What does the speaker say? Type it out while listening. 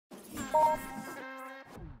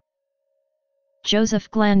Joseph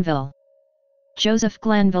Glanvill. Joseph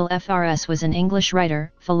Glanvill FRS was an English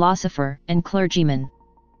writer, philosopher, and clergyman.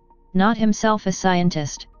 Not himself a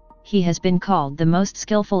scientist, he has been called the most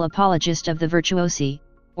skillful apologist of the virtuosi,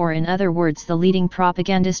 or in other words the leading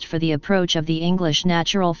propagandist for the approach of the English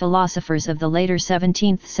natural philosophers of the later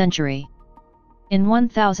 17th century. In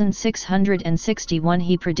 1661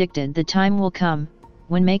 he predicted the time will come,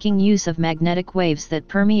 when making use of magnetic waves that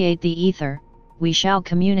permeate the ether, we shall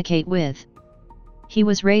communicate with. He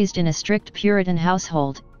was raised in a strict Puritan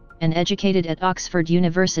household, and educated at Oxford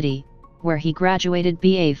University, where he graduated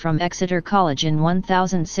BA from Exeter College in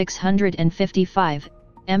 1655,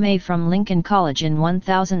 MA from Lincoln College in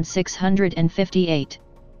 1658.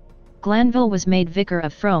 Glanvill was made Vicar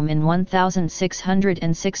of Frome in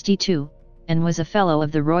 1662, and was a Fellow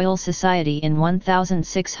of the Royal Society in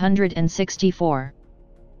 1664.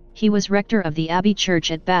 He was rector of the Abbey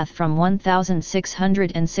Church at Bath from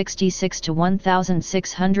 1666 to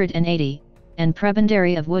 1680, and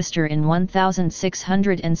prebendary of Worcester in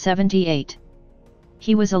 1678.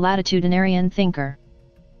 He was a latitudinarian thinker.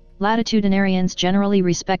 Latitudinarians generally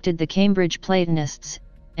respected the Cambridge Platonists,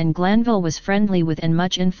 and Glanvill was friendly with and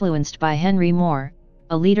much influenced by Henry More,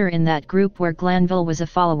 a leader in that group where Glanvill was a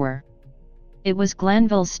follower. It was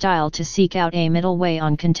Glanvill's style to seek out a middle way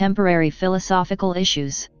on contemporary philosophical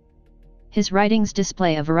issues. His writings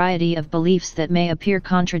display a variety of beliefs that may appear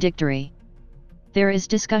contradictory. There is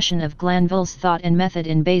discussion of Glanvill's thought and method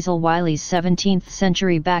in Basil Wiley's 17th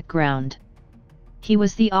century background. He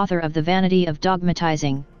was the author of The Vanity of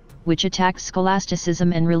Dogmatizing, which attacked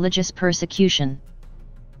scholasticism and religious persecution.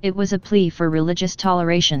 It was a plea for religious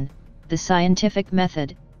toleration, the scientific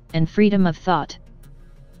method, and freedom of thought.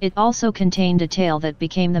 It also contained a tale that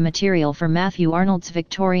became the material for Matthew Arnold's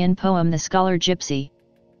Victorian poem The Scholar Gypsy.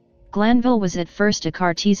 Glanvill was at first a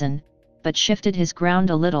Cartesian, but shifted his ground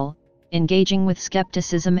a little, engaging with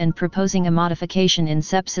skepticism and proposing a modification in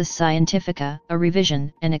Sepsis Scientifica, a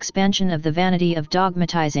revision and expansion of The Vanity of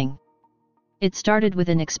Dogmatizing. It started with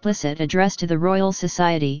an explicit address to the Royal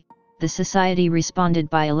Society. The Society responded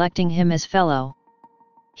by electing him as Fellow.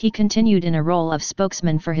 He continued in a role of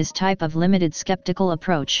spokesman for his type of limited skeptical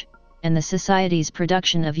approach, and the Society's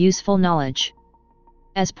production of useful knowledge.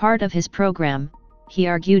 As part of his program, he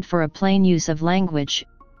argued for a plain use of language,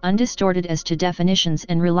 undistorted as to definitions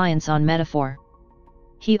and reliance on metaphor.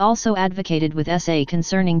 He also advocated with essay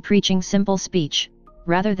concerning preaching simple speech,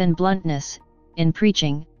 rather than bluntness, in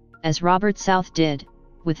preaching, as Robert South did,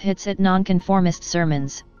 with hits at nonconformist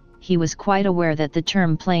sermons. He was quite aware that the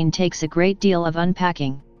term plain takes a great deal of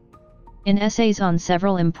unpacking. In essays on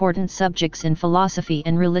several important subjects in philosophy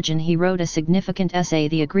and religion he wrote a significant essay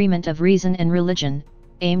The Agreement of Reason and Religion,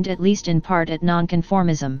 aimed at least in part at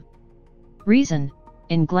nonconformism. Reason,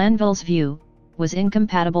 in Glanvill's view, was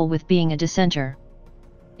incompatible with being a dissenter.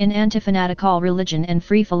 In Antifanatical Religion and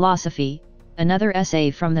Free Philosophy, another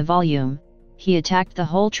essay from the volume, he attacked the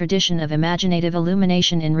whole tradition of imaginative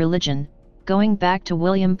illumination in religion, going back to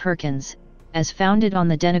William Perkins, as founded on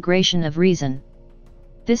the denigration of reason.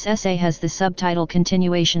 This essay has the subtitle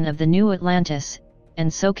Continuation of the New Atlantis,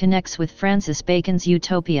 and so connects with Francis Bacon's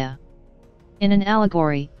Utopia. In an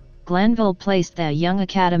allegory, Glanvill placed the young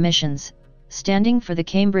academicians, standing for the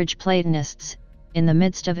Cambridge Platonists, in the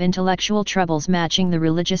midst of intellectual troubles matching the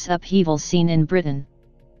religious upheavals seen in Britain.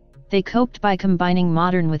 They coped by combining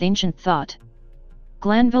modern with ancient thought.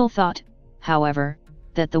 Glanvill thought, however,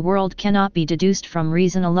 that the world cannot be deduced from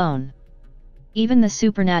reason alone. Even the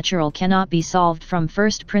supernatural cannot be solved from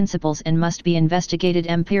first principles and must be investigated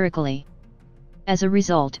empirically. As a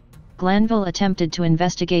result, Glanvill attempted to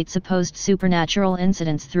investigate supposed supernatural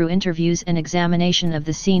incidents through interviews and examination of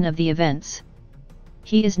the scene of the events.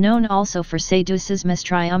 He is known also for Sadducismus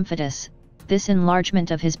Triumphatus. This enlargement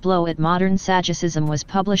of his blow at modern Sadducism was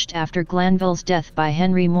published after Glanvill's death by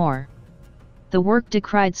Henry More. The work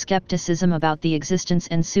decried skepticism about the existence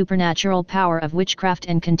and supernatural power of witchcraft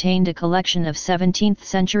and contained a collection of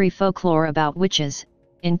 17th-century folklore about witches,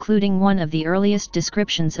 including one of the earliest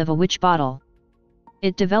descriptions of a witch bottle.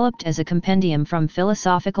 It developed as a compendium from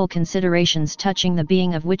philosophical considerations touching the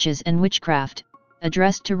being of witches and witchcraft,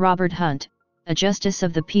 addressed to Robert Hunt, a justice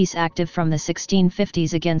of the peace active from the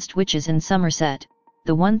 1650s against witches in Somerset.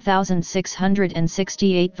 The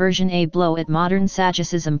 1668 version A blow at modern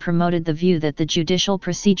Sadducism promoted the view that the judicial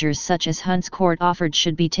procedures such as Hunt's court offered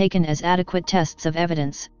should be taken as adequate tests of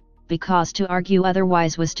evidence, because to argue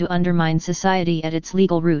otherwise was to undermine society at its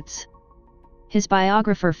legal roots. His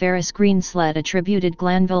biographer Ferris Greensled attributed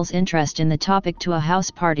Glanvill's interest in the topic to a house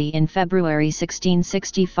party in February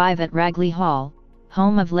 1665 at Ragley Hall,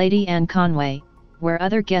 home of Lady Anne Conway, where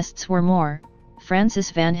other guests were Moore,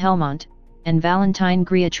 Francis van Helmont, and Valentine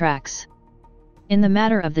Griatrax. In the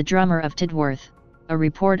matter of the drummer of Tidworth, a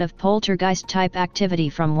report of poltergeist-type activity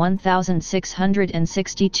from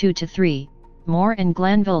 1662 to 3, Moore and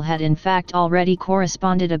Glanvill had in fact already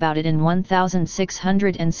corresponded about it in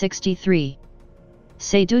 1663.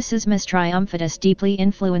 Seducismus Triumphatus deeply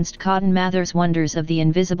influenced Cotton Mather's Wonders of the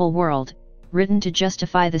Invisible World, written to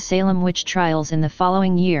justify the Salem witch trials in the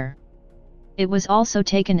following year. It was also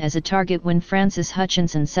taken as a target when Francis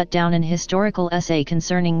Hutchinson set down an historical essay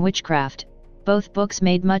concerning witchcraft. Both books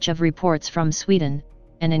made much of reports from Sweden,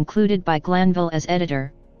 and included by Glanvill as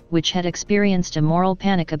editor, which had experienced a moral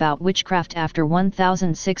panic about witchcraft after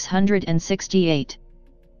 1668.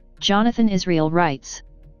 Jonathan Israel writes,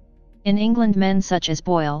 "In England men such as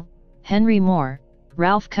Boyle, Henry Moore,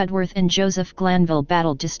 Ralph Cudworth and Joseph Glanvill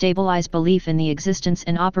battled to stabilize belief in the existence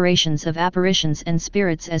and operations of apparitions and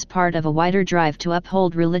spirits as part of a wider drive to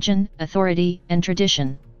uphold religion, authority, and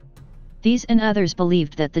tradition. These and others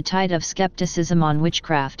believed that the tide of skepticism on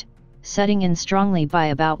witchcraft, setting in strongly by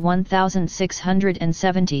about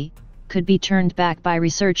 1670, could be turned back by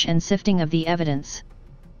research and sifting of the evidence.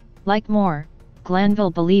 Like Moore,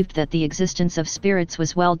 Glanvill believed that the existence of spirits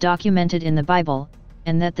was well documented in the Bible,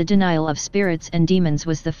 and that the denial of spirits and demons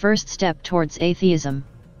was the first step towards atheism.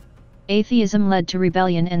 Atheism led to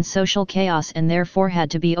rebellion and social chaos and therefore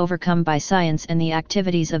had to be overcome by science and the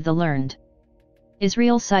activities of the learned."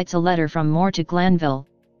 Israel cites a letter from Moore to Glanvill,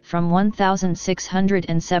 from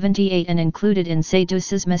 1678 and included in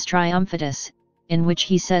Seducismus Triumphatus, in which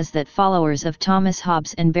he says that followers of Thomas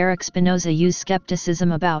Hobbes and Baruch Spinoza use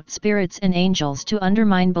skepticism about spirits and angels to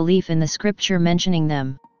undermine belief in the scripture mentioning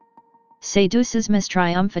them. Seducismus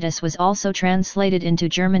Triumphatus was also translated into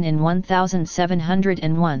German in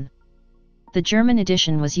 1701. The German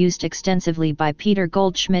edition was used extensively by Peter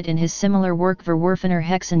Goldschmidt in his similar work Verworfener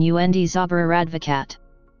Hexen und Zauberer Advocat.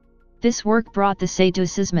 This work brought the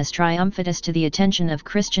Seducismus Triumphatus to the attention of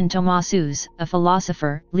Christian Thomasus, a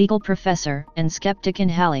philosopher, legal professor, and skeptic in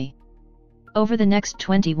Halle. Over the next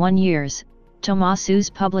 21 years, Thomasus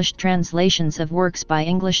published translations of works by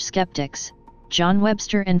English skeptics, John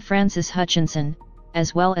Webster and Francis Hutchinson,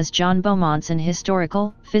 as well as John Beaumont's An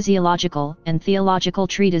Historical, Physiological, and Theological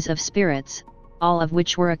Treatise of Spirits, all of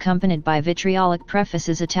which were accompanied by vitriolic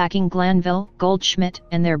prefaces attacking Glanvill, Goldschmidt,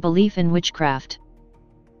 and their belief in witchcraft.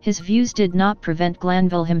 His views did not prevent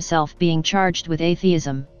Glanvill himself being charged with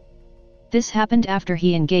atheism. This happened after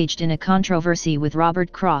he engaged in a controversy with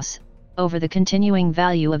Robert Cross, over the continuing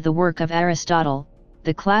value of the work of Aristotle,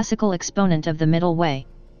 the classical exponent of the Middle Way.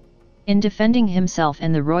 In defending himself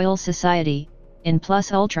and the Royal Society, in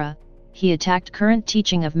Plus Ultra, he attacked current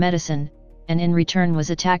teaching of medicine, and in return was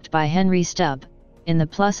attacked by Henry Stubb, in the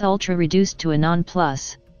Plus Ultra reduced to a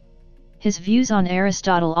non-plus. His views on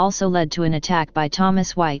Aristotle also led to an attack by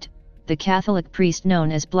Thomas White, the Catholic priest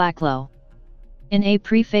known as Blacklow. In a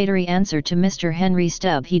prefatory answer to Mr. Henry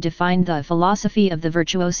Stubb he defined the philosophy of the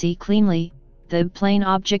virtuosi cleanly, the plain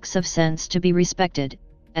objects of sense to be respected,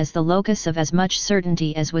 as the locus of as much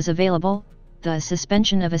certainty as was available, the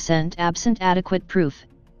suspension of assent absent adequate proof,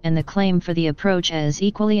 and the claim for the approach as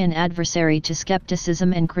equally an adversary to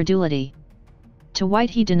skepticism and credulity. To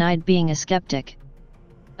White he denied being a skeptic.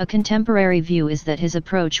 A contemporary view is that his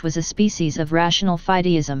approach was a species of rational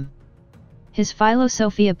fideism. His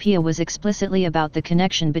Philosophiaea was explicitly about the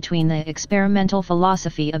connection between the experimental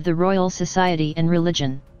philosophy of the Royal Society and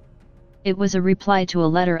religion. It was a reply to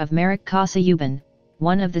a letter of Marek Kassa-Euban,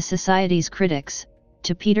 one of the Society's critics,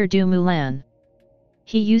 to Peter du Moulin.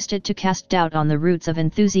 He used it to cast doubt on the roots of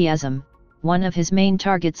enthusiasm, one of his main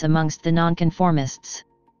targets amongst the nonconformists.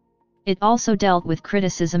 It also dealt with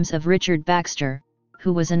criticisms of Richard Baxter,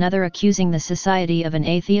 who was another accusing the Society of an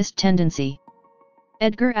atheist tendency.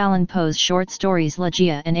 Edgar Allan Poe's short stories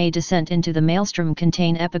Ligeia and A Descent into the Maelstrom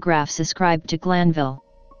contain epigraphs ascribed to Glanvill.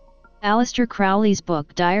 Aleister Crowley's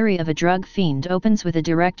book Diary of a Drug Fiend opens with a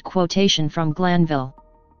direct quotation from Glanvill.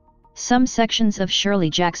 Some sections of Shirley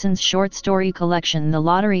Jackson's short story collection The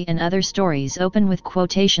Lottery and Other Stories open with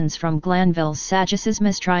quotations from Glanvill's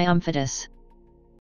Saggicismus Triumphatus.